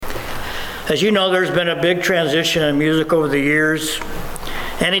As you know, there's been a big transition in music over the years.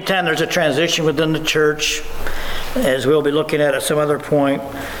 Anytime there's a transition within the church, as we'll be looking at some other point,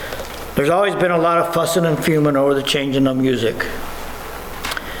 there's always been a lot of fussing and fuming over the changing of music.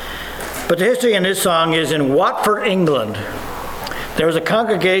 But the history in this song is in Watford, England. There was a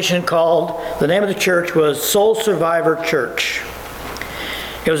congregation called, the name of the church was Soul Survivor Church.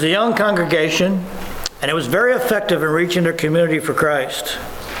 It was a young congregation, and it was very effective in reaching their community for Christ.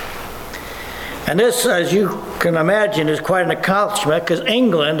 And this, as you can imagine, is quite an accomplishment because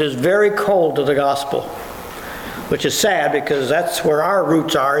England is very cold to the gospel, which is sad because that's where our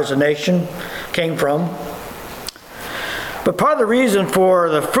roots are as a nation, came from. But part of the reason for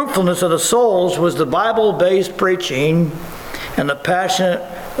the fruitfulness of the souls was the Bible-based preaching and the passionate,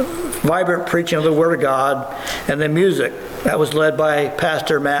 vibrant preaching of the Word of God and the music that was led by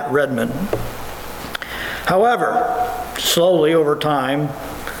Pastor Matt Redman. However, slowly over time,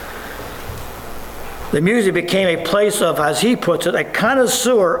 the music became a place of, as he puts it, a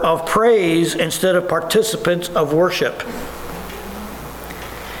connoisseur of praise instead of participants of worship.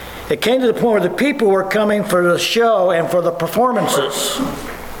 It came to the point where the people were coming for the show and for the performances,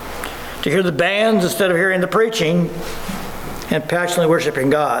 to hear the bands instead of hearing the preaching and passionately worshiping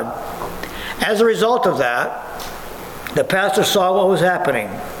God. As a result of that, the pastor saw what was happening,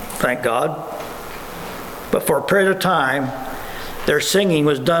 thank God. But for a period of time, their singing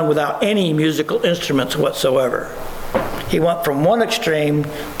was done without any musical instruments whatsoever. He went from one extreme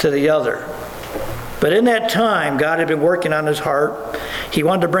to the other. But in that time, God had been working on his heart. He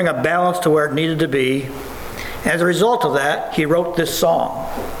wanted to bring a balance to where it needed to be. As a result of that, he wrote this song.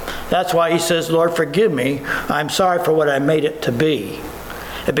 That's why he says, Lord, forgive me. I'm sorry for what I made it to be.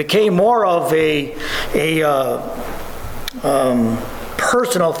 It became more of a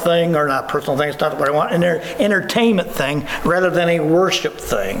personal thing, or not personal thing, it's not what I want, an entertainment thing rather than a worship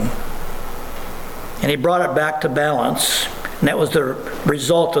thing. And he brought it back to balance, and that was the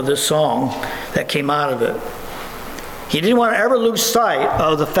result of this song that came out of it. He didn't want to ever lose sight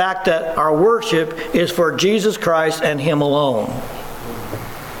of the fact that our worship is for Jesus Christ and him alone.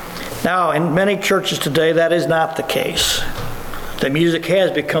 Now, in many churches today, that is not the case. The music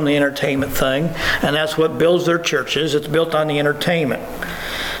has become the entertainment thing, and that's what builds their churches. It's built on the entertainment.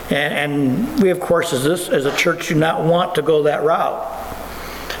 And we, of course, as a church, do not want to go that route.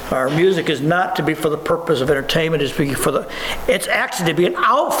 Our music is not to be for the purpose of entertainment. It's actually to be an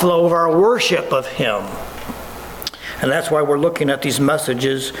outflow of our worship of him. And that's why we're looking at these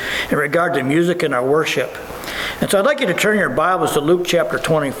messages in regard to music and our worship. And so I'd like you to turn your Bibles to Luke chapter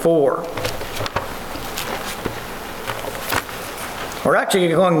 24. We're actually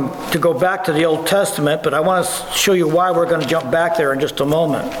going to go back to the Old Testament, but I want to show you why we're going to jump back there in just a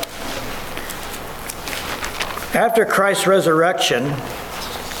moment. After Christ's resurrection,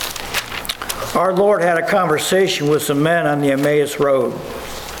 our Lord had a conversation with some men on the Emmaus Road.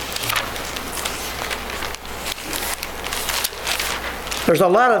 There's a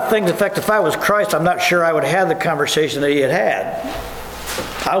lot of things. In fact, if I was Christ, I'm not sure I would have the conversation that he had.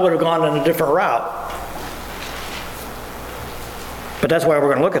 I would have gone in a different route. But that's why we're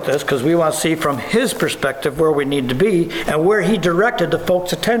going to look at this, because we want to see from his perspective where we need to be and where he directed the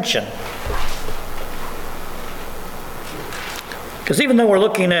folks' attention. Because even though we're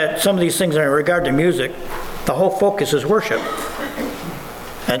looking at some of these things in regard to music, the whole focus is worship.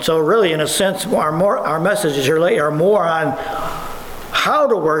 And so really, in a sense, our messages here lately are more on how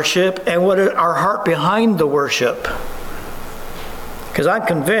to worship and what is our heart behind the worship. Because I'm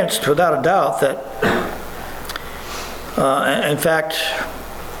convinced, without a doubt, that in fact,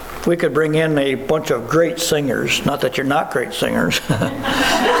 we could bring in a bunch of great singers. Not that you're not great singers.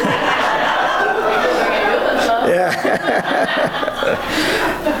 Yeah.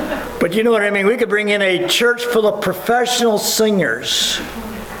 But you know what I mean? We could bring in a church full of professional singers.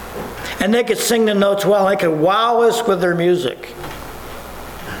 And they could sing the notes well. They could wow us with their music.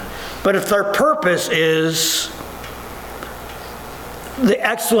 But if their purpose is the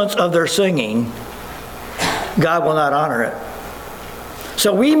excellence of their singing, God will not honor it.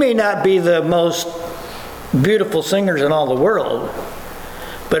 So we may not be the most beautiful singers in all the world,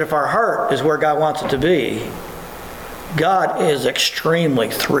 but if our heart is where God wants it to be, God is extremely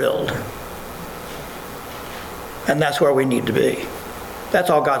thrilled. And that's where we need to be. That's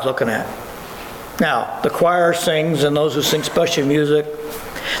all God's looking at. Now, the choir sings, and those who sing special music,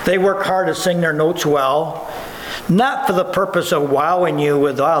 they work hard to sing their notes well, not for the purpose of wowing you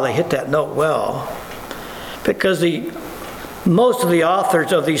with, wow, they hit that note well. Because most of the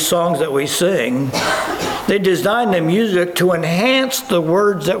authors of these songs that we sing, they design the music to enhance the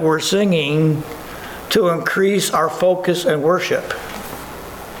words that we're singing to increase our focus and worship.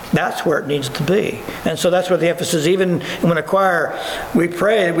 That's where it needs to be. And so that's where the emphasis, even when a choir, we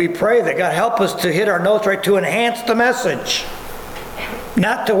pray that God help us to hit our notes right, to enhance the message,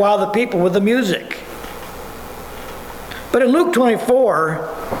 not to wow the people with the music. But in Luke 24,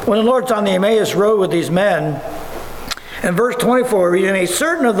 when the Lord's on the Emmaus Road with these men, in verse 24, we read, "And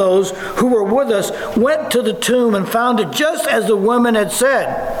certain of those who were with us went to the tomb and found it just as the women had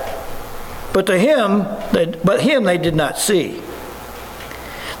said. But him they did not see.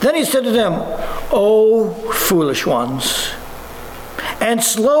 Then he said to them, O foolish ones, and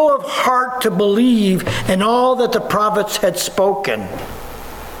slow of heart to believe in all that the prophets had spoken.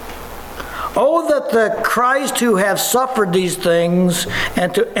 Oh, that the Christ who have suffered these things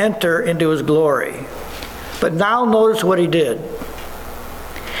and to enter into his glory." But now notice what he did.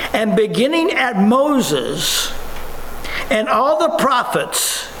 "And beginning at Moses and all the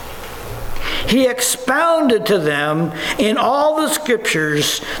prophets, he expounded to them in all the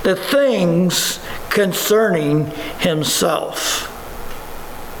scriptures the things concerning himself."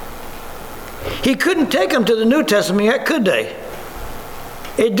 He couldn't take them to the New Testament yet, could they?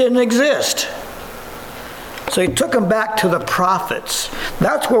 It didn't exist. So he took them back to the prophets.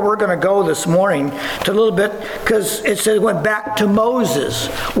 That's where we're going to go this morning, to a little bit, because it said it went back to Moses.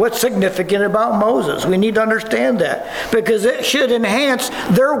 What's significant about Moses? We need to understand that, because it should enhance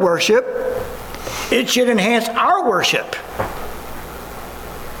their worship. It should enhance our worship.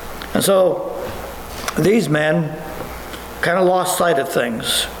 And so these men kind of lost sight of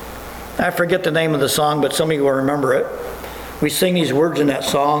things. I forget the name of the song, but some of you will remember it. We sing these words in that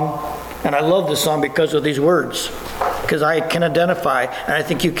song, and I love this song because of these words, because I can identify, and I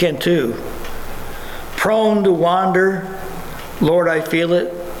think you can too. "Prone to wander, Lord, I feel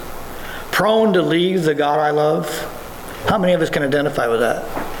it. Prone to leave the God I love." How many of us can identify with that?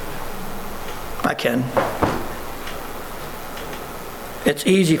 I can. It's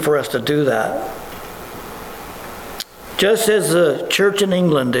easy for us to do that. Just as the church in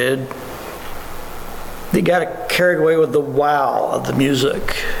England did, they got carried away with the wow of the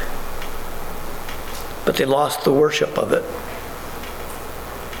music, but they lost the worship of it.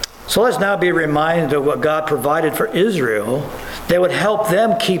 So let's now be reminded of what God provided for Israel that would help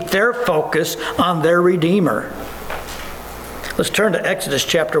them keep their focus on their Redeemer. Let's turn to Exodus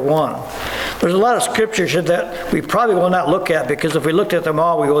chapter 1. There's a lot of scriptures that we probably will not look at, because if we looked at them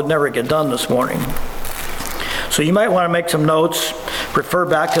all, we would never get done this morning. So you might want to make some notes, refer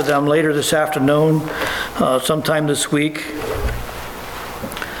back to them later this afternoon, sometime this week.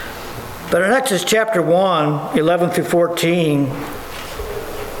 But in Exodus chapter 1, 11 through 14,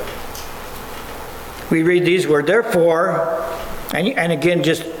 we read these words. "Therefore," and again,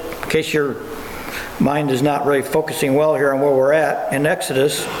 just in case your mind is not really focusing well here on where we're at in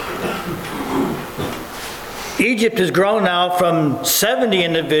Exodus, Egypt has grown now from 70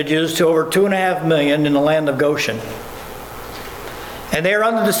 individuals to over 2.5 million in the land of Goshen. And they are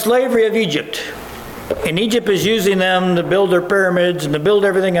under the slavery of Egypt. And Egypt is using them to build their pyramids and to build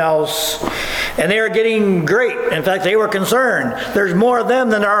everything else. And they are getting great. In fact, they were concerned. There's more of them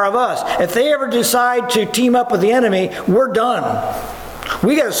than there are of us. If they ever decide to team up with the enemy, we're done.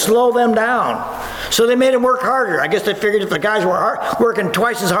 We got to slow them down. So they made them work harder. I guess they figured if the guys were working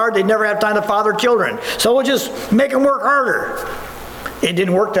twice as hard, they'd never have time to father children. So we'll just make them work harder. It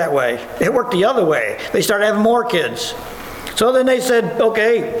didn't work that way. It worked the other way. They started having more kids. So then they said,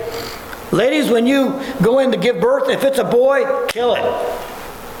 okay, ladies, when you go in to give birth, if it's a boy, kill it.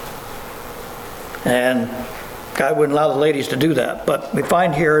 And God wouldn't allow the ladies to do that. But we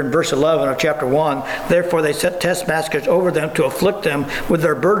find here in verse 11 of chapter 1, "Therefore they set taskmasters over them to afflict them with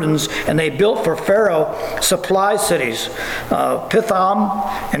their burdens, and they built for Pharaoh supply cities, Pithom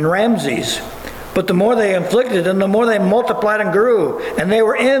and Ramses. But the more they inflicted them, the more they multiplied and grew, and they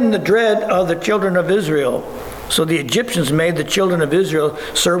were in the dread of the children of Israel. So the Egyptians made the children of Israel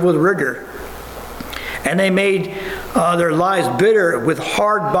serve with rigor. And they made their lives bitter with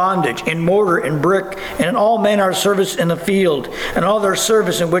hard bondage, in mortar and brick, and in all manner of service in the field, and all their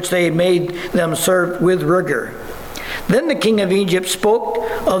service in which they made them serve with rigor. Then the king of Egypt spoke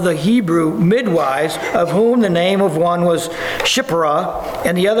of the Hebrew midwives, of whom the name of one was Shiphrah,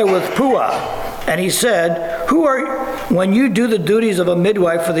 and the other was Puah. And he said, when you do the duties of a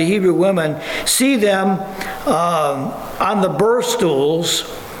midwife for the Hebrew women, see them on the birth stools.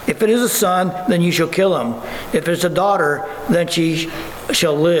 If it is a son, then you shall kill him. If it's a daughter, then she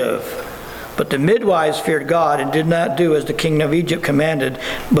shall live. But the midwives feared God and did not do as the king of Egypt commanded,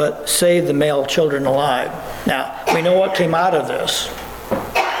 but saved the male children alive." Now, we know what came out of this.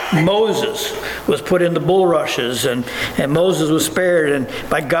 Moses was put in the bulrushes, and Moses was spared, and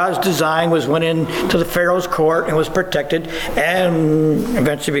by God's design went into the Pharaoh's court and was protected, and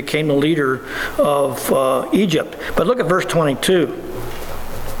eventually became the leader of Egypt. But look at verse 22.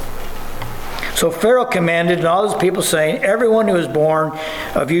 So Pharaoh commanded, and all his people saying, everyone who is born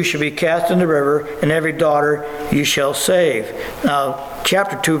of you shall be cast in the river, and every daughter you shall save. Now,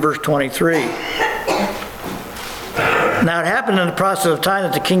 chapter 2, verse 23. Now it happened in the process of time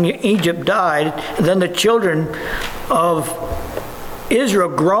that the king of Egypt died, and then the children of Israel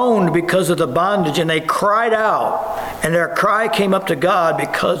groaned because of the bondage, and they cried out, and their cry came up to God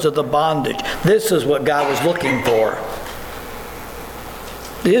because of the bondage. This is what God was looking for.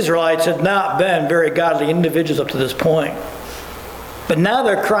 The Israelites had not been very godly individuals up to this point. But now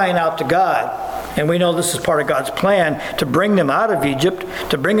they're crying out to God. And we know this is part of God's plan to bring them out of Egypt,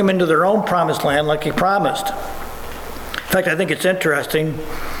 to bring them into their own promised land like He promised. In fact, I think it's interesting.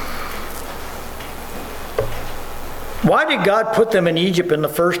 Why did God put them in Egypt in the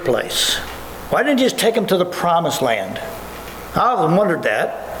first place? Why didn't He just take them to the promised land? I often wondered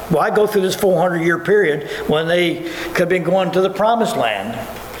that. Why go through this 400-year period when they could have been going to the promised land?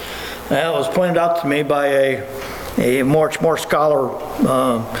 Well, it was pointed out to me by a more scholar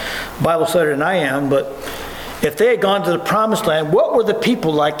Bible studier than I am, but if they had gone to the promised land, what were the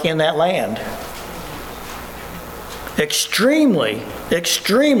people like in that land? Extremely,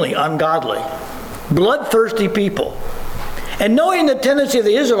 extremely ungodly, bloodthirsty people. And knowing the tendency of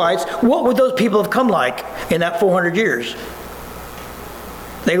the Israelites, what would those people have come like in that 400 years?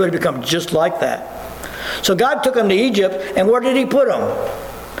 They would have become just like that. So God took them to Egypt, and where did He put them?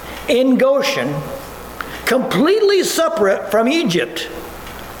 In Goshen, completely separate from Egypt.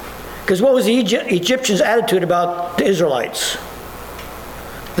 Because what was the Egyptians' attitude about the Israelites?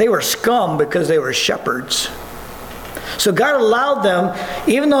 They were scum because they were shepherds. So God allowed them,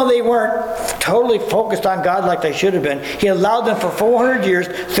 even though they weren't totally focused on God like they should have been, He allowed them for 400 years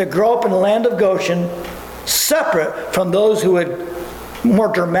to grow up in the land of Goshen, separate from those who would more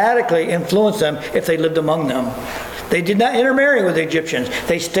dramatically influence them if they lived among them. They did not intermarry with the Egyptians.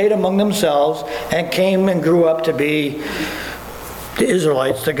 They stayed among themselves and came and grew up to be the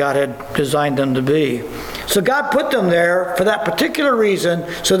Israelites that God had designed them to be. So God put them there for that particular reason,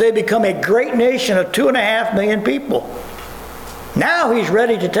 so they become a great nation of 2.5 million people. Now He's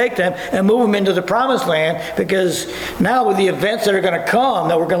ready to take them and move them into the promised land, because now with the events that are going to come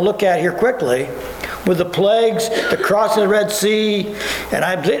that we're going to look at here quickly, with the plagues, the crossing of the Red Sea,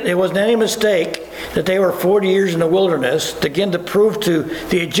 and it wasn't any mistake that they were 40 years in the wilderness, again to prove to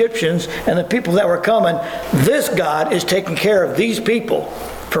the Egyptians and the people that were coming, this God is taking care of these people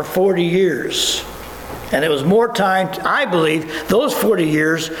for 40 years. And it was more time, I believe, those 40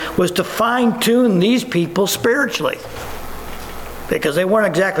 years was to fine-tune these people spiritually, because they weren't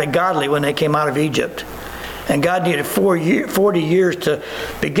exactly godly when they came out of Egypt. And God needed 40 years to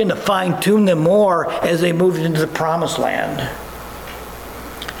begin to fine-tune them more as they moved into the promised land.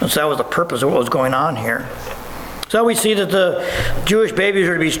 And so that was the purpose of what was going on here. So we see that the Jewish babies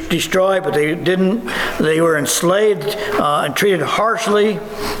were to be destroyed, but they didn't. They were enslaved and treated harshly.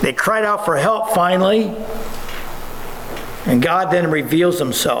 They cried out for help finally. And God then reveals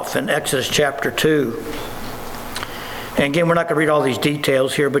Himself in Exodus chapter 2. And again, we're not going to read all these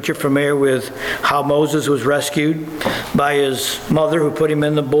details here, but you're familiar with how Moses was rescued by his mother, who put him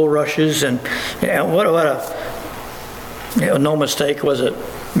in the bulrushes. And what a no mistake was it?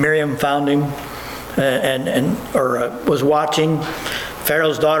 Miriam found him was watching.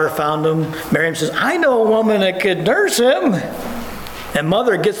 Pharaoh's daughter found him. Miriam says, "I know a woman that could nurse him." And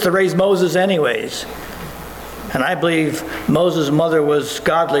mother gets to raise Moses anyways. And I believe Moses' mother was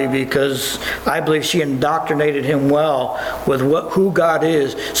godly, because I believe she indoctrinated him well with who God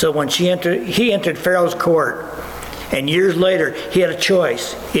is. So when he entered Pharaoh's court, and years later he had a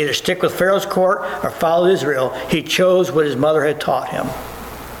choice: either stick with Pharaoh's court or follow Israel. He chose what his mother had taught him.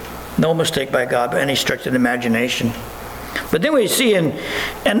 No mistake by God by any stretch of the imagination. But then we see in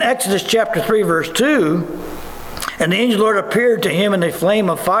Exodus chapter 3, verse 2, and the angel of the Lord appeared to him in a flame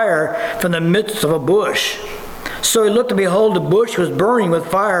of fire from the midst of a bush. So he looked, and behold, the bush was burning with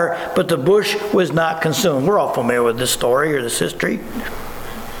fire, but the bush was not consumed. We're all familiar with this story or this history.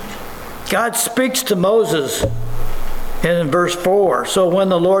 God speaks to Moses in verse 4. So when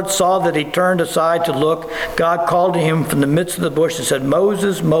the Lord saw that he turned aside to look, God called to him from the midst of the bush and said,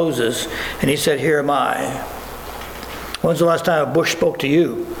 "Moses, Moses." And he said, "Here am I." When's the last time a bush spoke to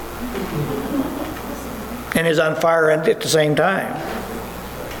you? And is on fire at the same time.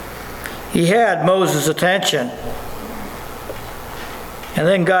 He had Moses' attention. And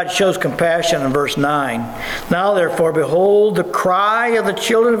then God shows compassion in verse 9. Now therefore, behold, the cry of the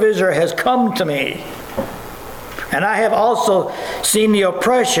children of Israel has come to me. And I have also seen the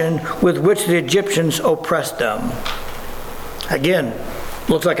oppression with which the Egyptians oppressed them. Again,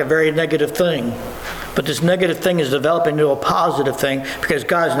 looks like a very negative thing. But this negative thing is developing into a positive thing because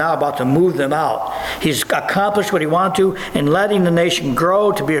God's now about to move them out. He's accomplished what he wanted to in letting the nation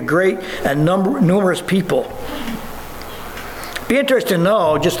grow to be a great and numerous people. Be interesting to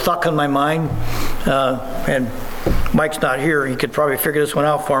know, just thought in my mind, and Mike's not here, he could probably figure this one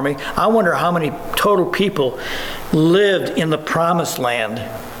out for me. I wonder how many total people lived in the promised land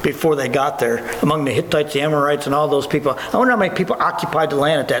before they got there, among the Hittites, the Amorites, and all those people. I wonder how many people occupied the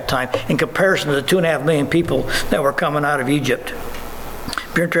land at that time in comparison to the 2.5 million people that were coming out of Egypt.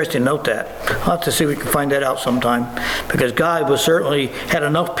 Be interesting to note that. I'll have to see if we can find that out sometime, because God was certainly had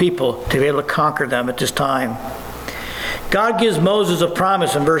enough people to be able to conquer them at this time. God gives Moses a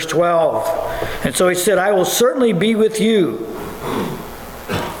promise in verse 12. And so he said, I will certainly be with you.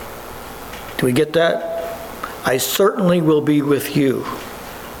 Do we get that? I certainly will be with you.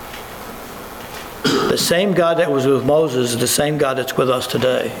 The same God that was with Moses is the same God that's with us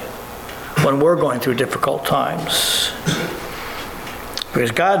today when we're going through difficult times.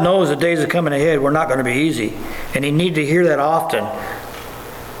 Because God knows the days are coming ahead, we're not going to be easy. And you need to hear that often.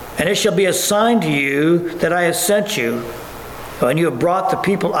 And it shall be a sign to you that I have sent you. When you have brought the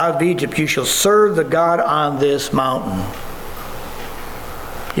people out of Egypt, you shall serve the God on this mountain.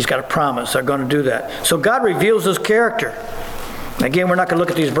 He's got a promise. They're going to do that. So God reveals his character. Again, we're not going to look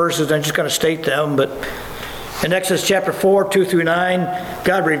at these verses. I'm just going to state them. But in Exodus chapter 4, 2 through 9,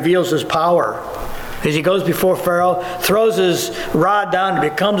 God reveals his power. As he goes before Pharaoh, throws his rod down and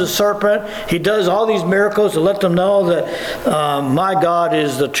becomes a serpent. He does all these miracles to let them know that my God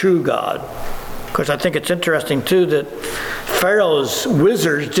is the true God. Of course, I think it's interesting, too, that Pharaoh's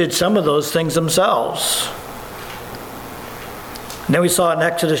wizards did some of those things themselves. And then we saw in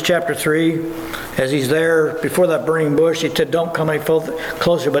Exodus chapter 3, as he's there before that burning bush, he said, don't come any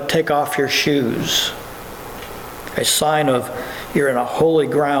closer, but take off your shoes. A sign of you're in a holy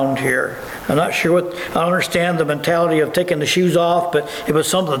ground here. I'm not sure I don't understand the mentality of taking the shoes off, but it was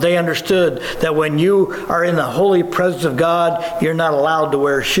something that they understood, that when you are in the holy presence of God, you're not allowed to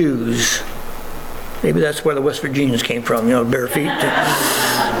wear shoes. Maybe that's where the West Virginians came from, bare feet.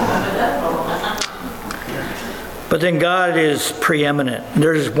 But then God is preeminent.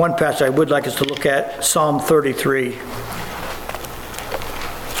 There's one passage I would like us to look at, Psalm 33.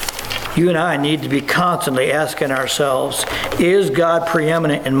 You and I need to be constantly asking ourselves, is God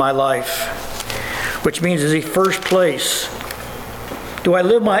preeminent in my life? Which means, is he first place? Do I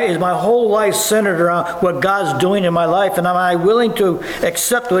live is my whole life centered around what God's doing in my life? And am I willing to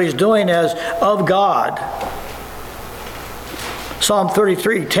accept what he's doing as of God? Psalm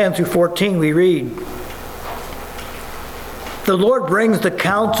 33, 10 through 14, we read, the Lord brings the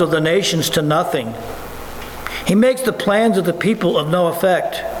counsel of the nations to nothing. He makes the plans of the people of no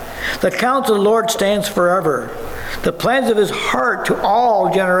effect. The counsel of the Lord stands forever, the plans of his heart to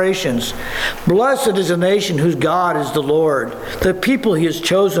all generations. Blessed is the nation whose God is the Lord, the people he has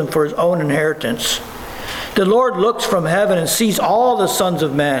chosen for his own inheritance. The Lord looks from heaven and sees all the sons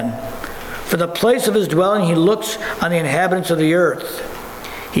of men. From the place of his dwelling he looks on the inhabitants of the earth.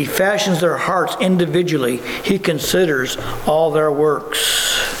 He fashions their hearts individually. He considers all their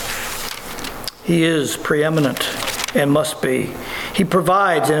works. He is preeminent and must be. He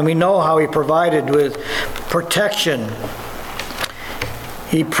provides, and we know how he provided with protection.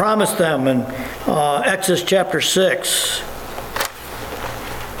 He promised them in Exodus chapter 6.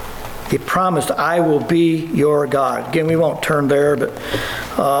 He promised, I will be your God. Again, we won't turn there, but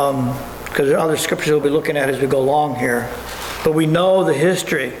because there are other scriptures we'll be looking at as we go along here. But we know the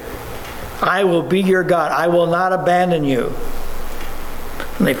history. I will be your God. I will not abandon you.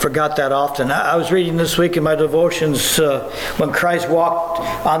 And they forgot that often. I was reading this week in my devotions when Christ walked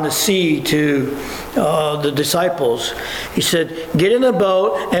on the sea to the disciples. He said, get in the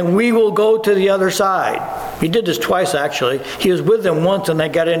boat and we will go to the other side. He did this twice, actually. He was with them once and they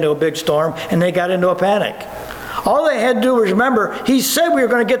got into a big storm and they got into a panic. All they had to do was remember, he said we were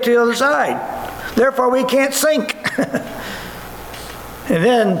going to get to the other side. Therefore, we can't sink. And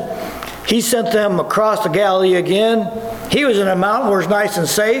then he sent them across the Galilee again. He was in a mountain where it's nice and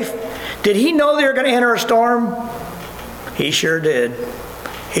safe. Did he know they were going to enter a storm? He sure did.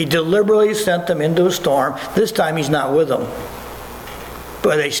 He deliberately sent them into a storm. This time he's not with them.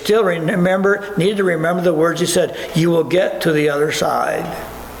 But they still needed to remember the words he said, you will get to the other side.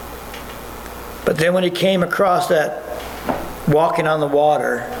 But then when he came across that walking on the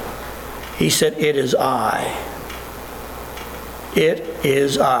water, he said, it is I. It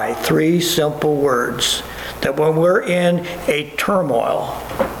is I. 3 simple words that when we're in a turmoil,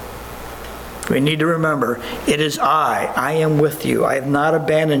 we need to remember, it is I. I am with you. I have not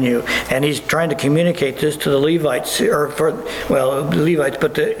abandoned you. And he's trying to communicate this to the Levites, the Levites,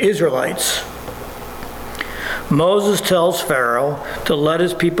 but the Israelites. Moses tells Pharaoh to let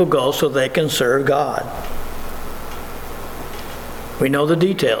his people go so they can serve God. We know the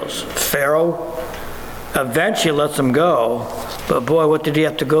details. Pharaoh eventually lets them go, but boy, what did he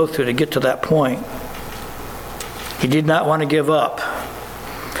have to go through to get to that point? He did not want to give up.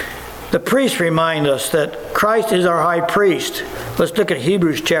 The priests remind us that Christ is our high priest. Let's look at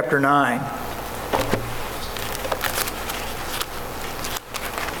Hebrews chapter 9.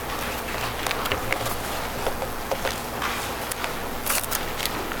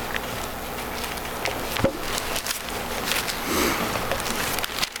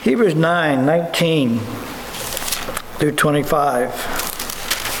 Hebrews 9:19 through 25.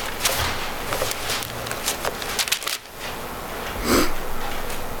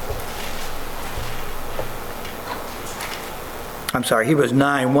 I'm sorry, Hebrews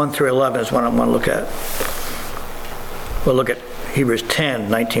 9, 1 through 11 is what I want to look at. We'll look at Hebrews 10,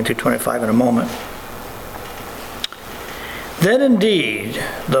 19 through 25 in a moment. Then indeed,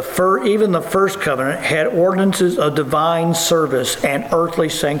 even the first covenant had ordinances of divine service and earthly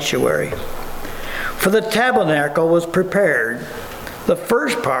sanctuary. For the tabernacle was prepared, the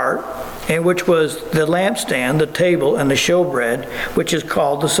first part, in which was the lampstand, the table, and the showbread, which is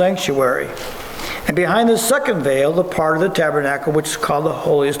called the sanctuary. And behind the second veil, the part of the tabernacle which is called the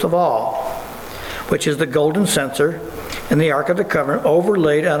holiest of all, which is the golden censer and the ark of the covenant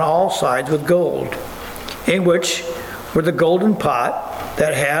overlaid on all sides with gold, in which were the golden pot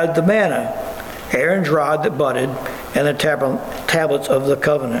that had the manna, Aaron's rod that budded, and the tablets of the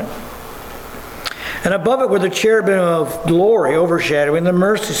covenant. And above it were the cherubim of glory overshadowing the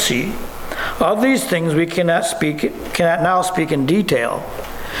mercy seat. Of these things we cannot now speak in detail.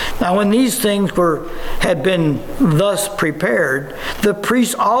 Now when these things had been thus prepared, the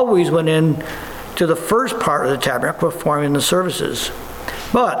priests always went in to the first part of the tabernacle performing the services.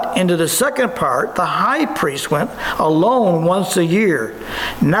 But into the second part, the high priest went alone once a year,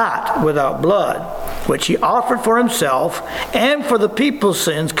 not without blood, which he offered for himself and for the people's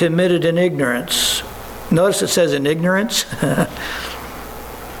sins committed in ignorance. Notice it says in ignorance.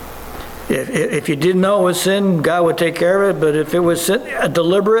 If you didn't know it was sin, God would take care of it. But if it was sin,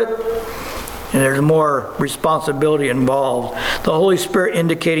 deliberate, and there's more responsibility involved. The Holy Spirit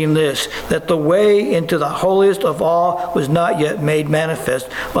indicating this, that the way into the holiest of all was not yet made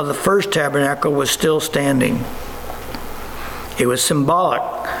manifest, while the first tabernacle was still standing. It was symbolic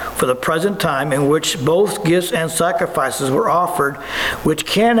for the present time in which both gifts and sacrifices were offered, which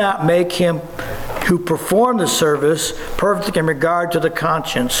cannot make him who performed the service perfect in regard to the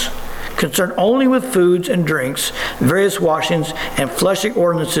conscience, concerned only with foods and drinks, various washings, and fleshly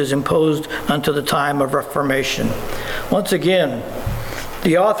ordinances imposed unto the time of Reformation. Once again,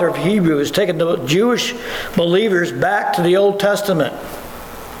 the author of Hebrews is taking the Jewish believers back to the Old Testament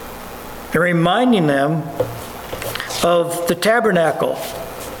and reminding them of the tabernacle.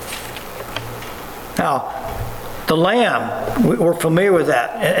 Now, the lamb, we're familiar with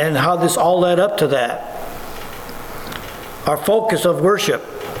that and how this all led up to that. Our focus of worship.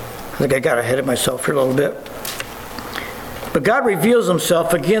 I think I got ahead of myself here a little bit. But God reveals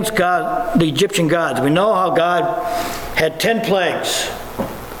himself against the Egyptian gods. We know how God had 10 plagues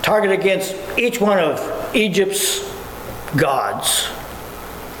targeted against each one of Egypt's gods.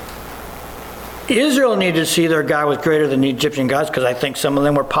 Israel needed to see their God was greater than the Egyptian gods because I think some of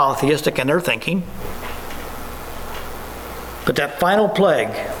them were polytheistic in their thinking. But that final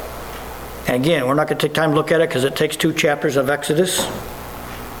plague, and again, we're not going to take time to look at it because it takes 2 chapters of Exodus.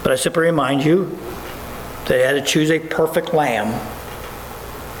 But I simply remind you, they had to choose a perfect lamb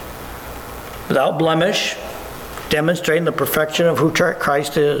without blemish, demonstrating the perfection of who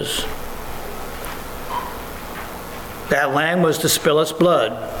Christ is. That lamb was to spill its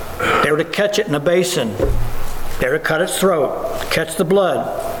blood. They were to catch it in a basin. They were to cut its throat, catch the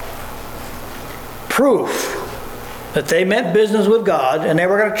blood. Proof that they meant business with God and they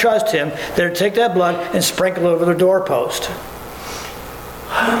were going to trust him. They were to take that blood and sprinkle it over the doorpost.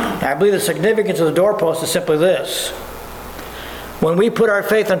 I believe the significance of the doorpost is simply this. When we put our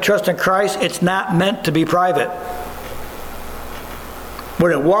faith and trust in Christ, it's not meant to be private.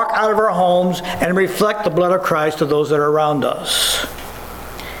 We're to walk out of our homes and reflect the blood of Christ to those that are around us.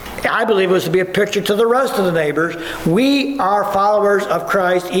 I believe it was to be a picture to the rest of the neighbors. We are followers of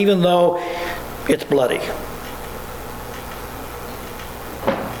Christ even though it's bloody.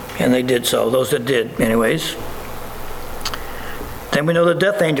 And they did so, those that did anyways. Then we know the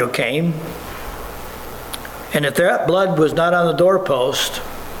death angel came. And if that blood was not on the doorpost,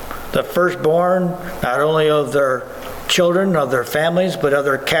 the firstborn, not only of their children, of their families, but of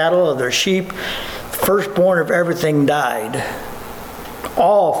their cattle, of their sheep, firstborn of everything died.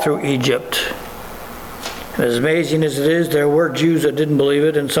 All through Egypt. As amazing as it is, there were Jews that didn't believe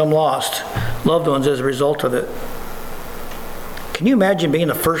it, and some lost loved ones as a result of it. Can you imagine being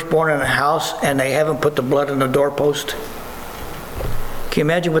the firstborn in a house and they haven't put the blood on the doorpost? Can you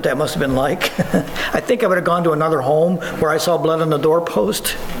imagine what that must have been like? I think I would have gone to another home where I saw blood on the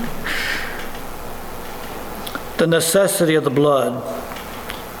doorpost. The necessity of the blood.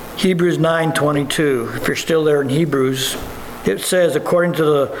 Hebrews 9:22. If you're still there in Hebrews, it says, according to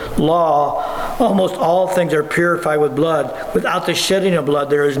the law, almost all things are purified with blood. Without the shedding of blood,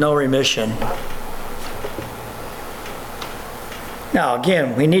 there is no remission. Now,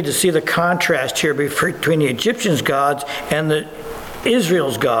 again, we need to see the contrast here between the Egyptians' gods and the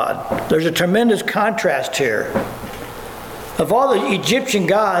Israel's God. There's a tremendous contrast here. Of all the Egyptian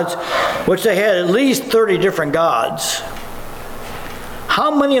gods, which they had at least 30 different gods, how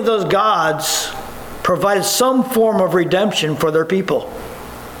many of those gods provided some form of redemption for their people?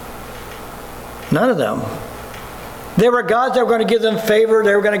 None of them. They were gods that were going to give them favor,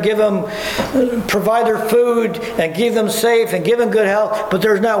 they were going to give them, provide their food, and keep them safe, and give them good health, but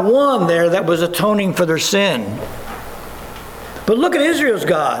there's not one there that was atoning for their sin. But look at Israel's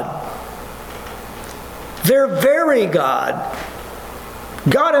God. Their very God.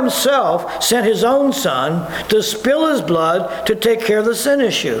 God himself sent his own son to spill his blood to take care of the sin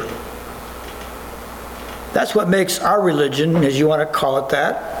issue. That's what makes our religion, as you want to call it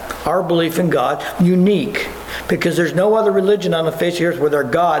that, our belief in God, unique. Because there's no other religion on the face of the earth where their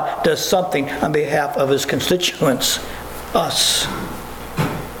God does something on behalf of his constituents, us.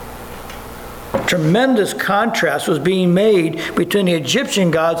 Tremendous contrast was being made between the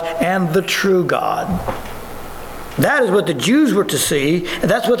Egyptian gods and the true God. That is what the Jews were to see,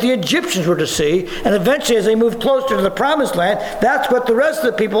 and that's what the Egyptians were to see. And eventually, as they moved closer to the Promised Land, that's what the rest of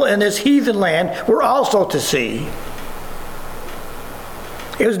the people in this heathen land were also to see.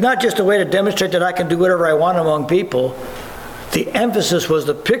 It was not just a way to demonstrate that I can do whatever I want among people. The emphasis was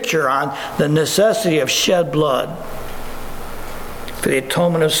the picture on the necessity of shed blood for the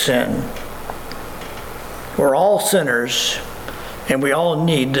atonement of sin. We're all sinners, and we all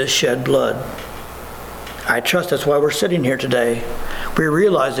need this shed blood. I trust that's why we're sitting here today. We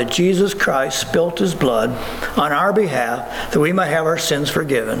realize that Jesus Christ spilt his blood on our behalf that we might have our sins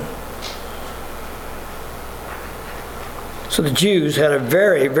forgiven. So the Jews had a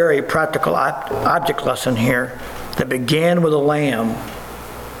very, very practical object lesson here that began with a lamb.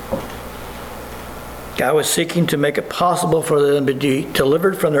 God was seeking to make it possible for them to be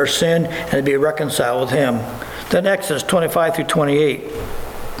delivered from their sin and to be reconciled with him. Then Exodus 25 through 28.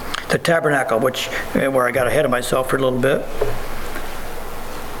 The tabernacle, where I got ahead of myself for a little bit.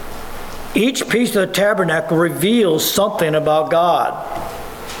 Each piece of the tabernacle reveals something about God.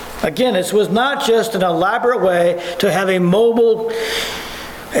 Again, this was not just an elaborate way to have a mobile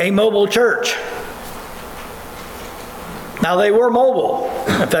church. Now, they were mobile.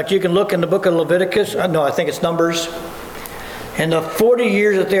 In fact, you can look in the book of Leviticus. No, I think it's Numbers. In the 40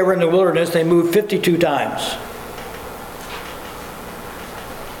 years that they were in the wilderness, they moved 52 times.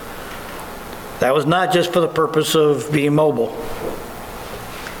 That was not just for the purpose of being mobile.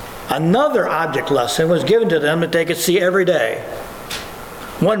 Another object lesson was given to them that they could see every day.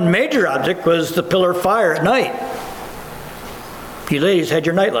 One major object was the pillar of fire at night. You ladies had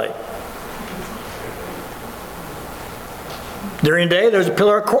your nightlight. During the day, there's a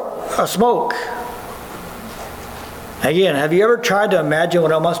pillar of smoke. Again, have you ever tried to imagine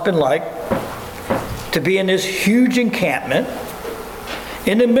what it must have been like to be in this huge encampment?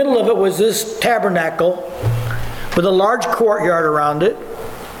 In the middle of it was this tabernacle with a large courtyard around it.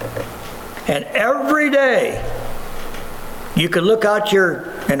 And every day, you could look out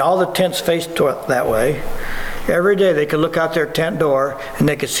and all the tents faced that way. Every day they could look out their tent door and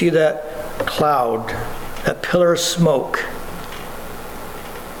they could see that cloud, that pillar of smoke,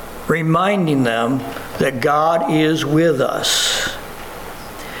 reminding them that God is with us.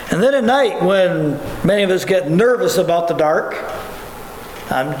 And then at night, when many of us get nervous about the dark,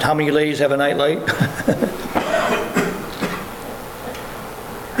 how many ladies have a nightlight?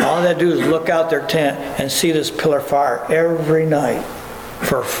 All they do is look out their tent and see this pillar of fire every night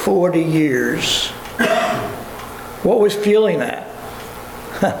for 40 years. What was fueling that?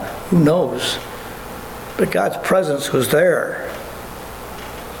 Who knows? But God's presence was there.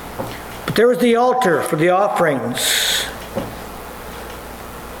 But there was the altar for the offerings.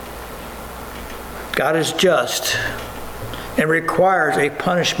 God is just. and requires a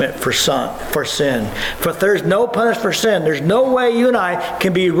punishment for sin. For if there's no punishment for sin, there's no way you and I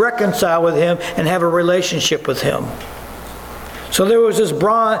can be reconciled with Him and have a relationship with Him. So there was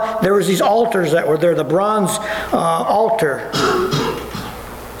these altars that were there, the bronze altar,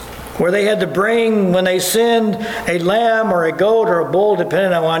 where they had to bring, when they sinned, a lamb or a goat or a bull,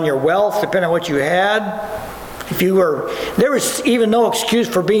 depending on your wealth, depending on what you had. There was even no excuse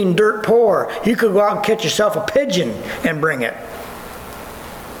for being dirt poor. You could go out and catch yourself a pigeon and bring it.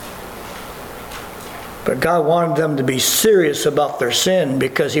 But God wanted them to be serious about their sin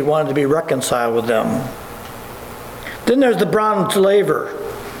because He wanted to be reconciled with them. Then there's the bronze laver.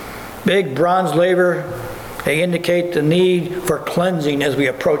 Big bronze laver. They indicate the need for cleansing as we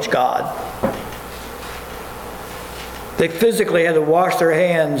approach God. They physically had to wash their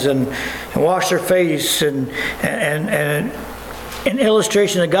hands and wash their face and an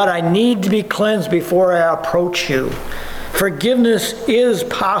illustration of God, I need to be cleansed before I approach you. Forgiveness is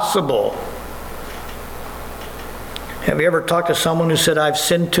possible. Have you ever talked to someone who said, I've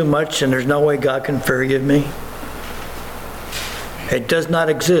sinned too much and there's no way God can forgive me? It does not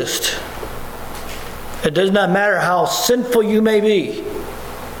exist. It does not matter how sinful you may be.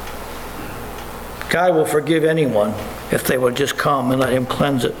 God will forgive anyone if they will just come and let Him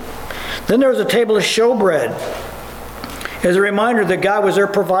cleanse it. Then there was a table of showbread. As a reminder that God was their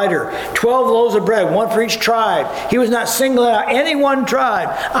provider. 12 loaves of bread, one for each tribe. He was not singling out any one tribe.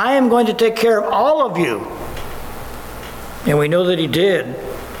 I am going to take care of all of you. And we know that He did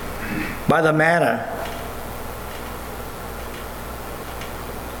by the manna.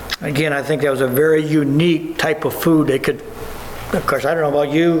 Again, I think that was a very unique type of food they could. Of course, I don't know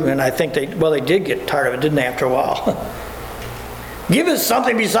about you, and I think they did get tired of it, didn't they, after a while? Give us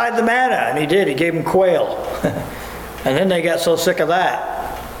something beside the manna. And He did. He gave them quail. And then they got so sick of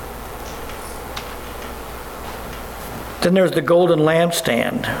that. Then there's the golden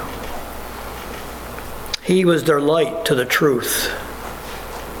lampstand. He was their light to the truth.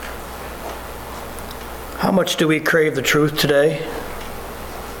 How much do we crave the truth today?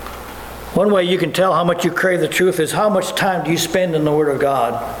 One way you can tell how much you crave the truth is how much time do you spend in the Word of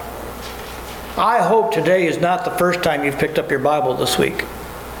God. I hope today is not the first time you've picked up your Bible this week,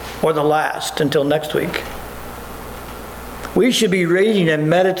 or the last until next week. We should be reading and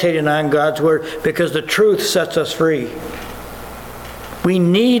meditating on God's Word because the truth sets us free. We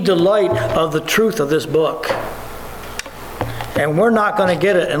need the light of the truth of this book. And we're not going to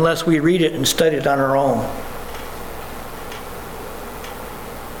get it unless we read it and study it on our own.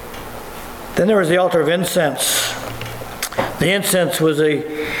 Then there was the altar of incense. The incense was a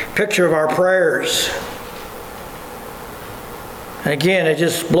picture of our prayers. And again, it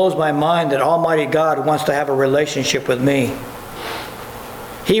just blows my mind that Almighty God wants to have a relationship with me.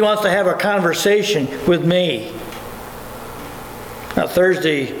 He wants to have a conversation with me. Now,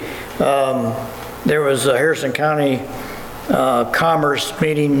 Thursday, there was a Harrison County Commerce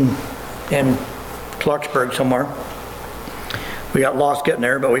meeting in Clarksburg somewhere. We got lost getting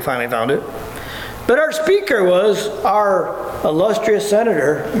there, but we finally found it. But our speaker was our illustrious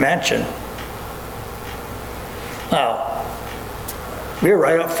Senator Manchin. Now, we were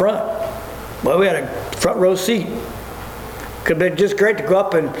right up front. Well, we had a front row seat. Could have been just great to go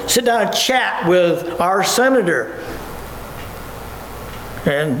up and sit down and chat with our senator.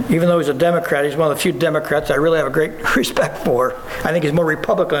 And even though he's a Democrat, he's one of the few Democrats I really have a great respect for. I think he's more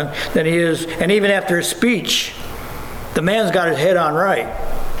Republican than he is. And even after his speech, the man's got his head on right.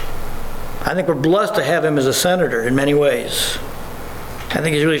 I think we're blessed to have him as a senator in many ways. I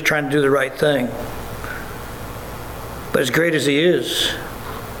think he's really trying to do the right thing. But as great as he is,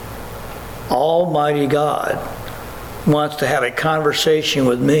 Almighty God wants to have a conversation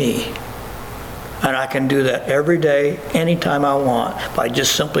with me. And I can do that every day, anytime I want, by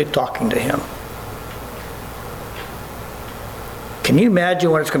just simply talking to Him. Can you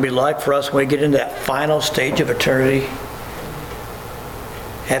imagine what it's going to be like for us when we get into that final stage of eternity?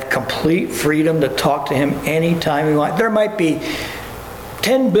 Have complete freedom to talk to Him anytime we want. There might be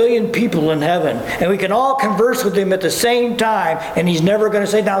 10 billion people in heaven, and we can all converse with Him at the same time, and He's never going to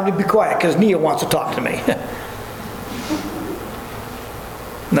say, now be quiet, because Nia wants to talk to me.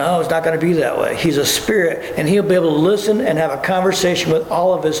 No, it's not going to be that way. He's a spirit, and He'll be able to listen and have a conversation with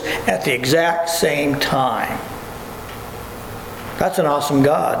all of us at the exact same time. That's an awesome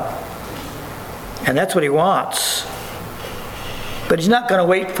God. And that's what He wants. But He's not going to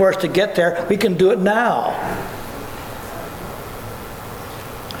wait for us to get there. We can do it now.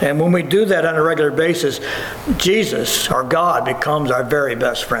 And when we do that on a regular basis, Jesus, our God, becomes our very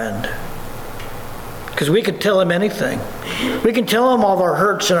best friend. Because we can tell Him anything. We can tell Him all of our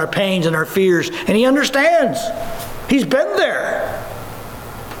hurts and our pains and our fears, and He understands. He's been there.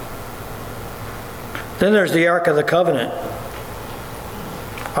 Then there's the Ark of the Covenant.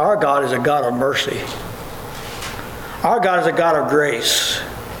 Our God is a God of mercy. Our God is a God of grace.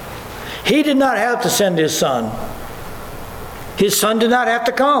 He did not have to send His Son. His Son did not have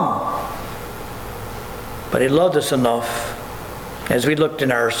to come. But He loved us enough. As we looked in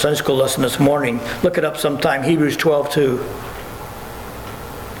our Sunday school lesson this morning, look it up sometime, Hebrews 12:2.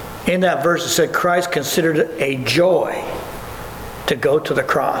 In that verse it said Christ considered it a joy to go to the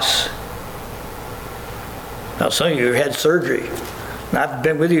cross. Now some of you had surgery. And I've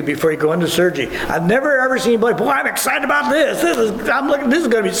been with you before you go into surgery. I've never ever seen anybody, boy, I'm excited about this. This is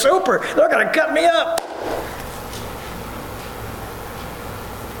going to be super. They're going to cut me up.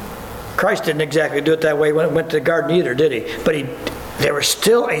 Christ didn't exactly do it that way when he went to the garden either, did he? But there was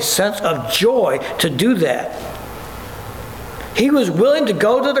still a sense of joy to do that. He was willing to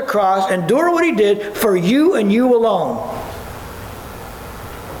go to the cross and do what He did for you and you alone.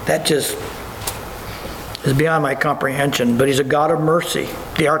 That just is beyond my comprehension, but He's a God of mercy.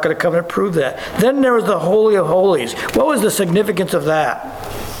 The Ark of the Covenant proved that. Then there was the Holy of Holies. What was the significance of that?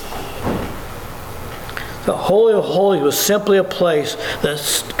 The Holy of Holies was simply a place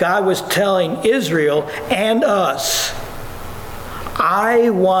that God was telling Israel and us, I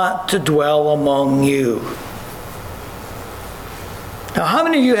want to dwell among you. Now, how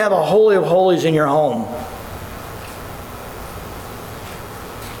many of you have a Holy of Holies in your home?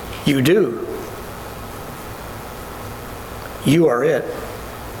 You do. You are it.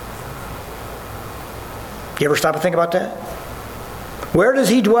 You ever stop and think about that? Where does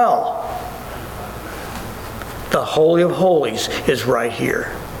He dwell? The Holy of Holies is right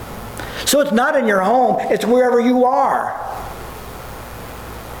here. So it's not in your home, it's wherever you are.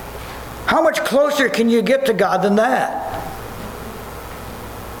 How much closer can you get to God than that?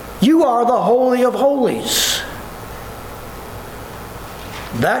 You are the Holy of Holies.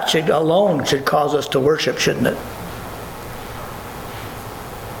 That alone should cause us to worship, shouldn't it?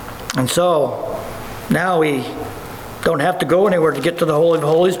 And so, now we don't have to go anywhere to get to the Holy of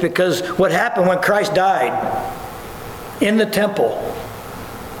Holies, because what happened when Christ died in the temple,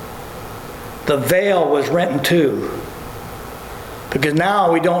 the veil was rent in two. Because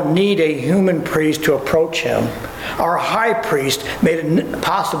now we don't need a human priest to approach Him. Our high priest made it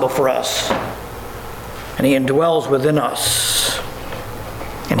possible for us. And He indwells within us.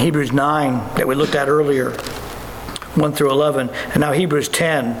 In Hebrews 9 that we looked at earlier, 1 through 11, and now Hebrews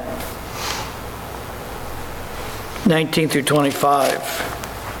 10, 19 through 25.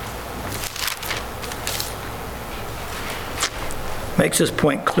 Makes this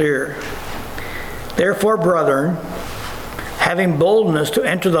point clear. Therefore, brethren, having boldness to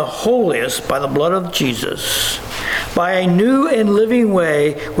enter the holiest by the blood of Jesus, by a new and living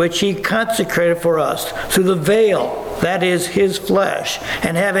way which He consecrated for us through the veil, that is His flesh,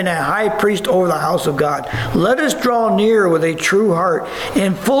 and having a high priest over the house of God, let us draw near with a true heart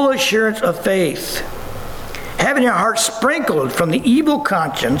in full assurance of faith, having our hearts sprinkled from the evil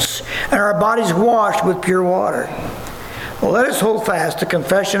conscience and our bodies washed with pure water. Well, let us hold fast the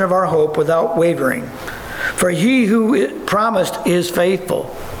confession of our hope without wavering, for He who promised is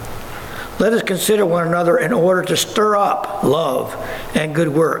faithful. Let us consider one another in order to stir up love and good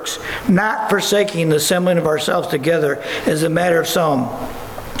works, not forsaking the assembling of ourselves together as a matter of some,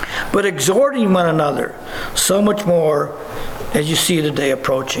 but exhorting one another, so much more as you see the day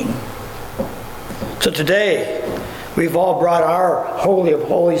approaching. So today, we've all brought our Holy of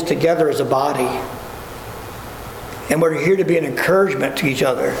Holies together as a body. And we're here to be an encouragement to each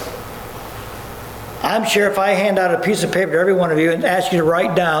other. I'm sure if I hand out a piece of paper to every one of you and ask you to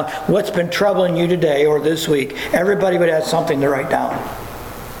write down what's been troubling you today or this week, everybody would have something to write down.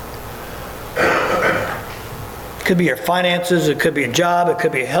 It could be your finances, it could be a job, it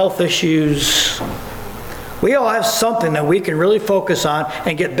could be health issues. We all have something that we can really focus on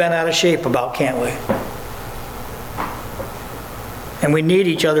and get bent out of shape about, can't we? And we need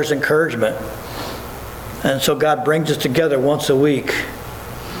each other's encouragement. And so God brings us together once a week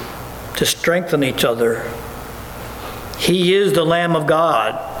to strengthen each other. He is the Lamb of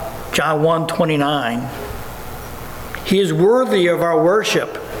God, John 1:29. He is worthy of our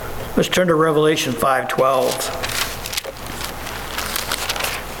worship. Let's turn to Revelation 5:12.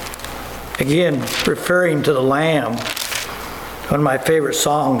 Again, referring to the Lamb. One of my favorite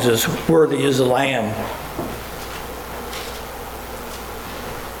songs is "Worthy is the Lamb."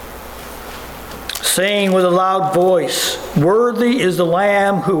 Saying with a loud voice, "Worthy is the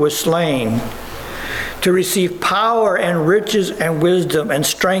Lamb who was slain, to receive power and riches and wisdom and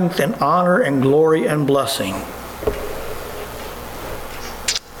strength and honor and glory and blessing."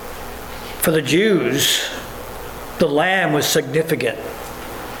 For the Jews, the lamb was significant.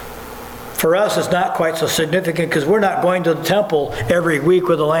 For us, it's not quite so significant because we're not going to the temple every week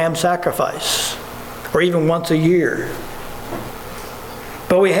with a lamb sacrifice, or even once a year.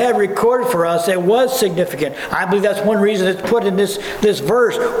 But we have recorded for us it was significant. I believe that's one reason it's put in this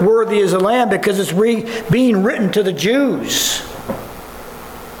verse, worthy is the lamb, because it's being written to the Jews.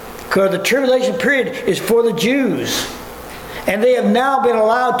 Because the tribulation period is for the Jews. And they have now been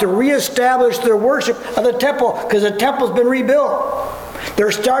allowed to reestablish their worship of the temple because the temple's been rebuilt.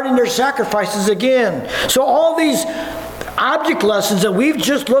 They're starting their sacrifices again. So all these object lessons that we've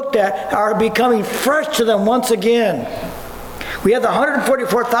just looked at are becoming fresh to them once again. We have the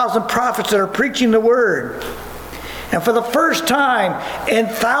 144,000 prophets that are preaching the word. And for the first time in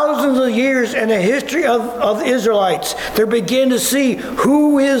thousands of years in the history of the Israelites, they begin to see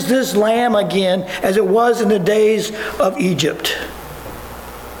who is this lamb again, as it was in the days of Egypt.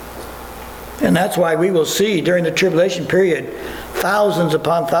 And that's why we will see during the tribulation period thousands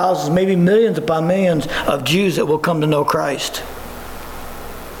upon thousands, maybe millions upon millions of Jews that will come to know Christ.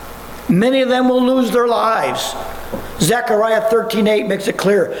 Many of them will lose their lives. Zechariah 13:8 makes it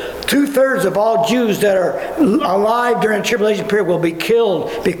clear. 2/3 of all Jews that are alive during the tribulation period will be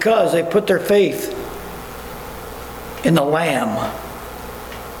killed because they put their faith in the Lamb.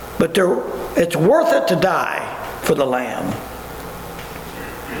 But it's worth it to die for the Lamb.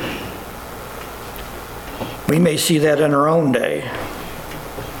 We may see that in our own day.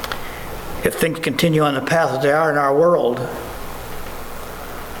 If things continue on the path that they are in our world,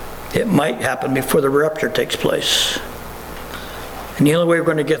 it might happen before the rapture takes place. And the only way we're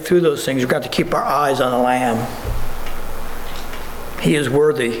going to get through those things, we've got to keep our eyes on the Lamb. He is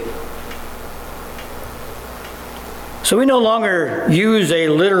worthy. So we no longer use a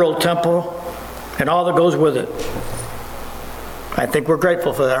literal temple and all that goes with it. I think we're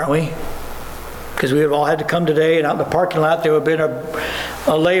grateful for that, aren't we? Because we would have all had to come today, and out in the parking lot there would have been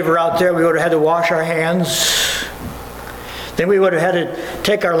a laver out there. We would have had to wash our hands. Then we would have had to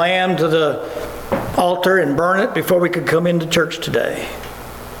take our lamb to the altar and burn it before we could come into church today.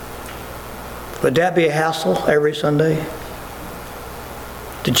 Would that be a hassle every Sunday?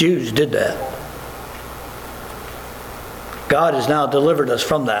 The Jews did that. God has now delivered us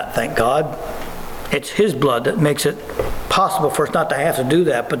from that, thank God. It's His blood that makes it possible for us not to have to do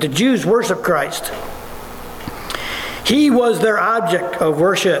that. But the Jews worship Christ. He was their object of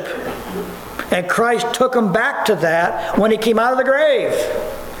worship. And Christ took them back to that when He came out of the grave.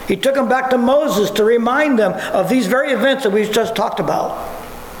 He took them back to Moses to remind them of these very events that we've just talked about.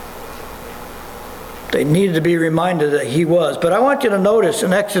 They needed to be reminded that He was. But I want you to notice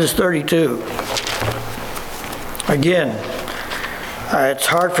in Exodus 32, again, it's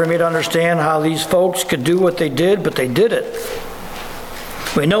hard for me to understand how these folks could do what they did, but they did it.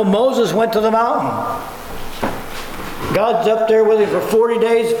 We know Moses went to the mountain. God's up there with him for 40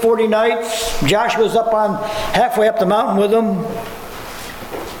 days, 40 nights. Joshua's up on halfway up the mountain with him.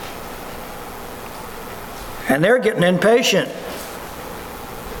 And they're getting impatient.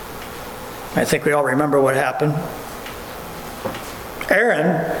 I think we all remember what happened.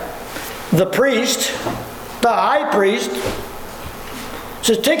 Aaron, the priest, the high priest,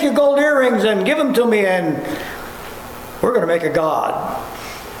 says, take your gold earrings and give them to me, and we're going to make a god.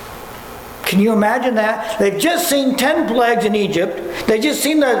 Can you imagine that? They've just seen 10 plagues in Egypt. They've just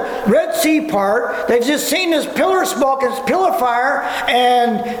seen the Red Sea part. They've just seen this pillar of smoke and this pillar of fire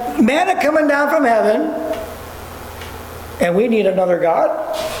and manna coming down from heaven. And we need another god?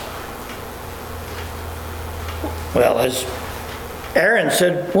 Well, as Aaron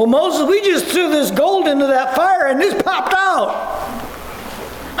said, well, Moses, we just threw this gold into that fire and this popped out.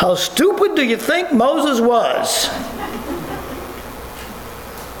 How stupid do you think Moses was?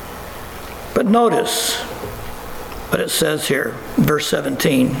 But notice what it says here, verse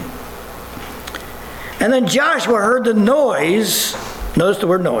 17. And then Joshua heard the noise, notice the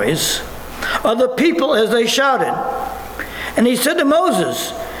word noise, of the people as they shouted. And he said to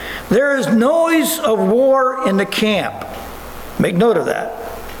Moses, there is noise of war in the camp. Make note of that.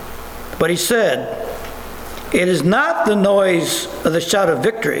 But he said, it is not the noise of the shout of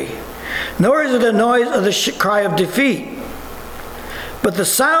victory, nor is it the noise of the cry of defeat, but the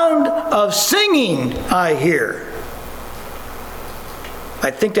sound of singing I hear.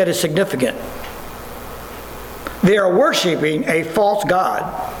 I think that is significant. They are worshiping a false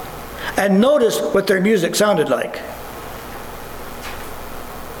god. And notice what their music sounded like.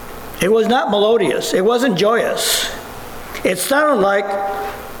 It was not melodious. It wasn't joyous. It sounded like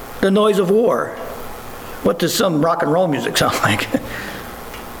the noise of war. What does some rock and roll music sound like?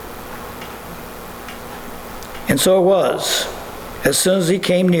 And so it was. As soon as he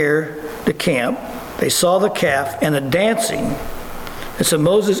came near the camp, they saw the calf and the dancing. And so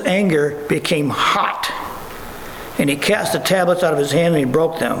Moses' anger became hot. And he cast the tablets out of his hand and he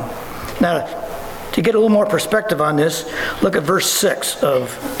broke them. Now, to get a little more perspective on this, look at verse 6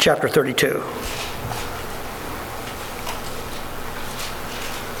 of chapter 32.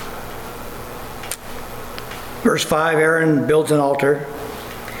 Verse 5, Aaron builds an altar.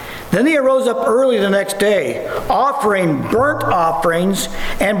 Then he arose up early the next day, offering burnt offerings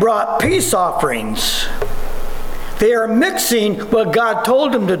and brought peace offerings. They are mixing what God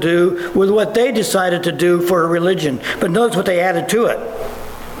told them to do with what they decided to do for a religion. But notice what they added to it.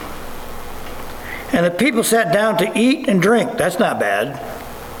 And the people sat down to eat and drink. That's not bad.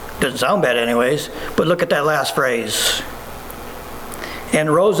 Doesn't sound bad anyways. But look at that last phrase.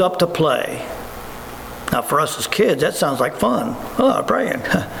 And rose up to play. Now for us as kids, that sounds like fun. Oh, praying.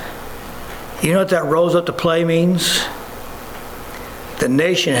 You know what that rose up to play means? The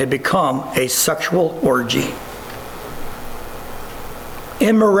nation had become a sexual orgy.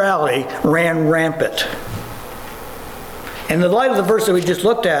 Immorality ran rampant. In the light of the verse that we just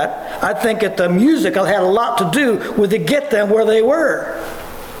looked at, I think that the music had a lot to do with to get them where they were.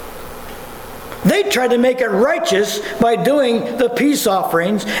 They tried to make it righteous by doing the peace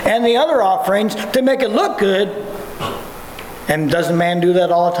offerings and the other offerings to make it look good. And doesn't man do that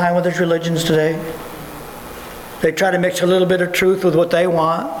all the time with his religions today? They try to mix a little bit of truth with what they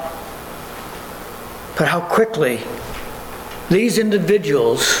want. But how quickly these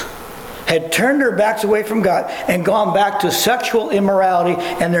individuals had turned their backs away from God and gone back to sexual immorality,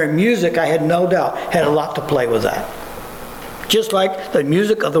 and their music, I had no doubt, had a lot to play with that. Just like the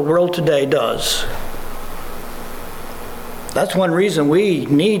music of the world today does. That's one reason we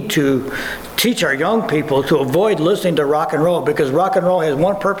need to teach our young people to avoid listening to rock and roll, because rock and roll has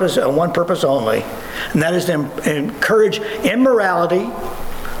one purpose and one purpose only, and that is to encourage immorality,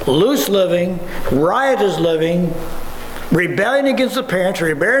 loose living, riotous living, rebelling against the parents,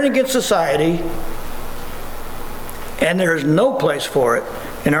 rebelling against society, and there's no place for it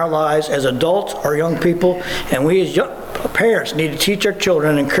in our lives as adults or young people. And we as parents need to teach our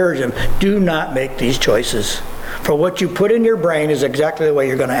children and encourage them, do not make these choices. For what you put in your brain is exactly the way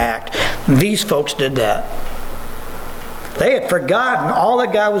you're going to act. These folks did that. They had forgotten all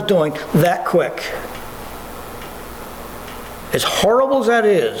that God was doing that quick. As horrible as that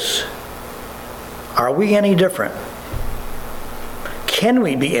is, are we any different? Can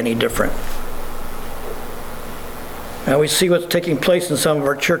we be any different? Now we see what's taking place in some of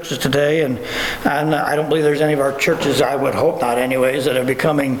our churches today, and I don't believe there's any of our churches, I would hope not anyways, that are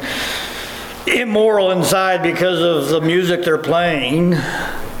becoming immoral inside because of the music they're playing.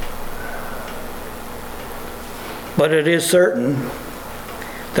 But it is certain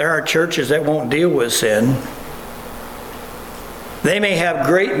there are churches that won't deal with sin. They may have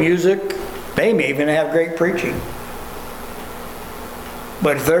great music, they may even have great preaching.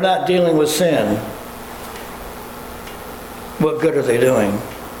 But if they're not dealing with sin, what good are they doing?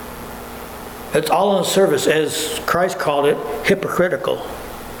 It's all in service, as Christ called it, hypocritical.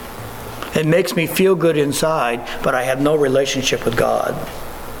 It makes me feel good inside, but I have no relationship with God.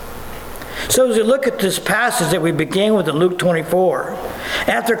 So as we look at this passage that we began with in Luke 24,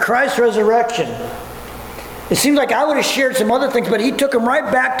 after Christ's resurrection, it seems like I would have shared some other things, but he took them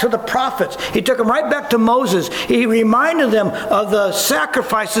right back to the prophets. He took them right back to Moses. He reminded them of the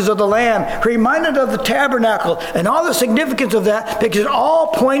sacrifices of the lamb. He reminded of the tabernacle and all the significance of that, because it all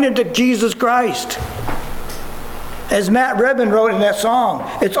pointed to Jesus Christ. As Matt Redman wrote in that song,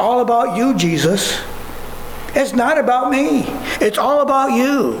 it's all about you, Jesus. It's not about me. It's all about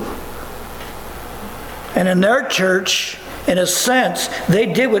you. And in their church, in a sense, they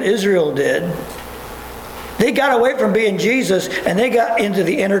did what Israel did. They got away from being Jesus and they got into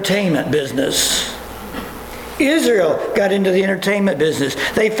the entertainment business. Israel got into the entertainment business.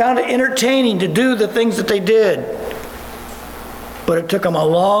 They found it entertaining to do the things that they did. But it took them a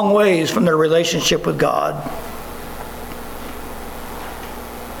long ways from their relationship with God.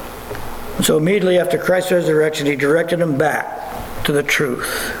 And so immediately after Christ's resurrection, he directed them back to the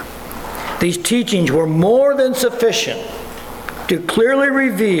truth. These teachings were more than sufficient to clearly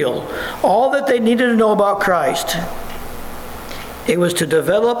reveal all that they needed to know about Christ. It was to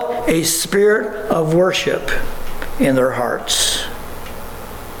develop a spirit of worship in their hearts.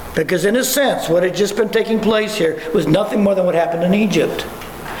 Because in a sense, what had just been taking place here was nothing more than what happened in Egypt.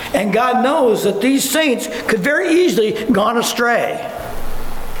 And God knows that these saints could very easily have gone astray.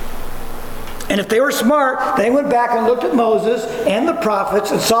 And if they were smart, they went back and looked at Moses and the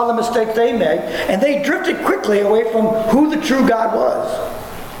prophets and saw the mistakes they made, and they drifted quickly away from who the true God was.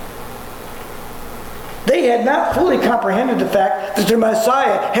 They had not fully comprehended the fact that their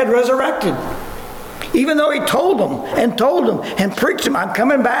Messiah had resurrected. Even though he told them and preached them, I'm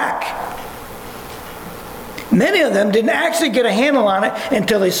coming back. Many of them didn't actually get a handle on it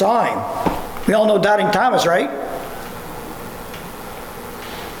until they saw him. We all know Doubting Thomas, right?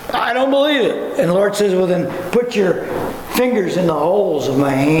 I don't believe it. And the Lord says, well then put your fingers in the holes of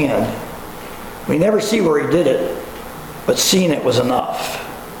my hand. We never see where he did it, but seeing it was enough.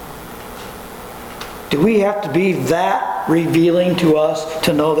 Do we have to be that revealing to us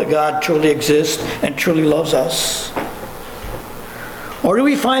to know that God truly exists and truly loves us? Or do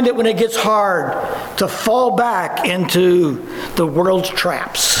we find it when it gets hard to fall back into the world's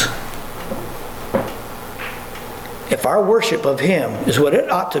traps? If our worship of him is what it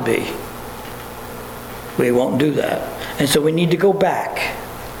ought to be, we won't do that. And so we need to go back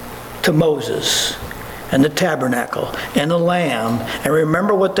to Moses and the tabernacle and the lamb and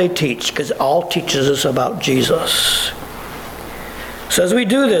remember what they teach, because it all teaches us about Jesus. So as we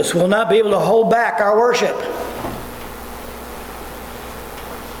do this, we'll not be able to hold back our worship.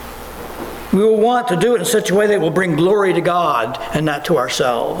 We will want to do it in such a way that will bring glory to God and not to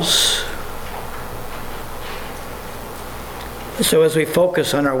ourselves. So as we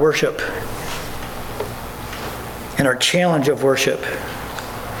focus on our worship and our challenge of worship,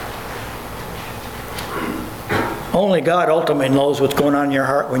 only God ultimately knows what's going on in your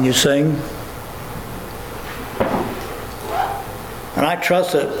heart when you sing. And I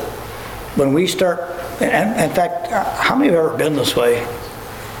trust that when we start, and in fact, how many have ever been this way?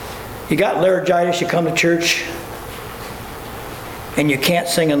 You got laryngitis, you come to church, and you can't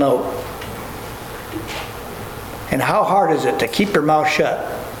sing a note. And how hard is it to keep your mouth shut?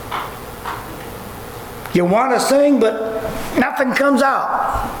 You want to sing, but nothing comes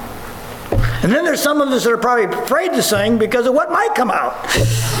out. And then there's some of us that are probably afraid to sing because of what might come out.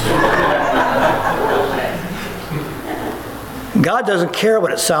 God doesn't care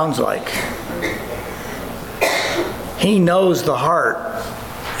what it sounds like. He knows the heart.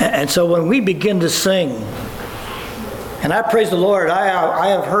 And so when we begin to sing, and I praise the Lord, I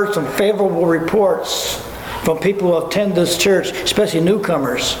have heard some favorable reports from people who have attended this church, especially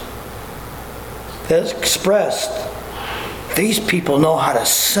newcomers, that has expressed, these people know how to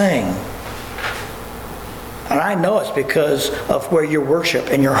sing. And I know it's because of where your worship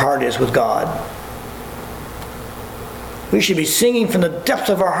and your heart is with God. We should be singing from the depths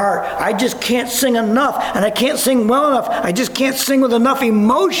of our heart. I just can't sing enough, and I can't sing well enough. I just can't sing with enough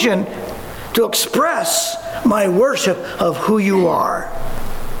emotion to express my worship of who you are.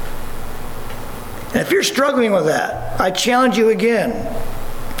 And if you're struggling with that, I challenge you again.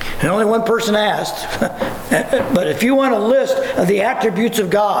 And only one person asked, but if you want a list of the attributes of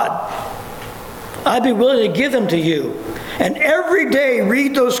God, I'd be willing to give them to you. And every day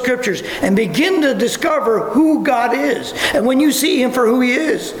read those scriptures and begin to discover who God is. And when you see him for who he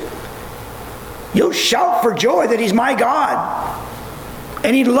is, you'll shout for joy that he's my God.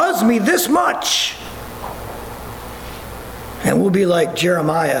 And he loves me this much. And we'll be like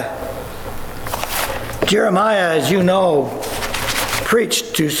Jeremiah. Jeremiah, as you know,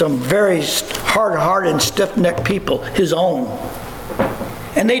 preached to some very hard-hearted and stiff-necked people, his own.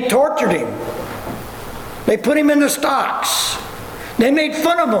 And they tortured him. They put him in the stocks. They made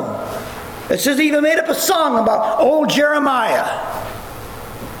fun of him. It says he even made up a song about old Jeremiah.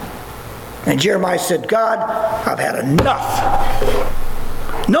 And Jeremiah said, God, I've had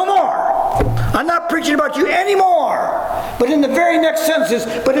enough. No more. I'm not preaching about you anymore. But in the very next sentence,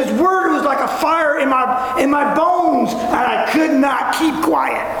 but his word was like a fire in my bones, and I could not keep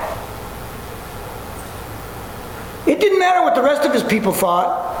quiet. It didn't matter what the rest of his people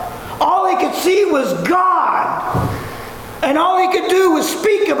thought. All he could see was God. And all he could do was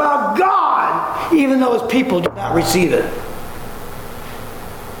speak about God, even though his people did not receive it.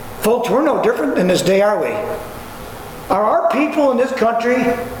 Folks, we're no different in this day, are we? Are our people in this country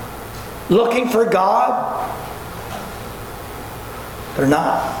looking for God? They're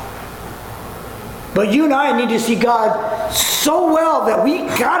not. But you and I need to see God so well that we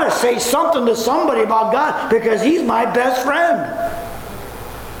gotta say something to somebody about God, because he's my best friend.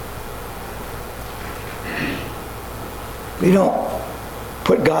 We don't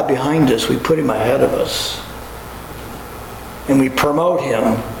put God behind us, we put him ahead of us. And we promote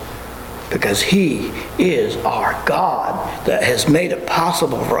him because he is our God that has made it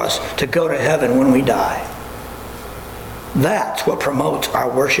possible for us to go to heaven when we die. That's what promotes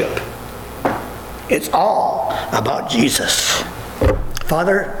our worship. It's all about Jesus.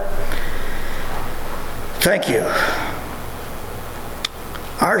 Father, thank you.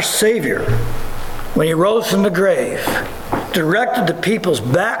 Our Savior, when he rose from the grave, directed the peoples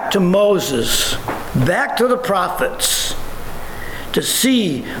back to Moses, back to the prophets, to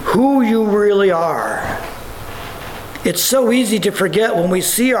see who you really are. It's so easy to forget when we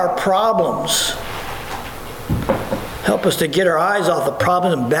see our problems. Help us to get our eyes off the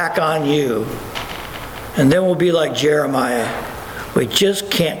problem and back on you. And then we'll be like Jeremiah. We just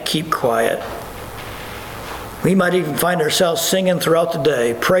can't keep quiet. We might even find ourselves singing throughout the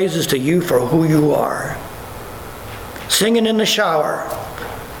day praises to you for who you are. Singing in the shower.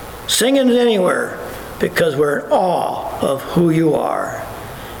 Singing anywhere, because we're in awe of who you are.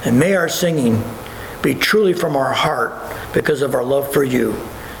 And may our singing be truly from our heart because of our love for you.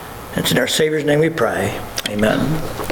 It's in our Savior's name we pray. Amen.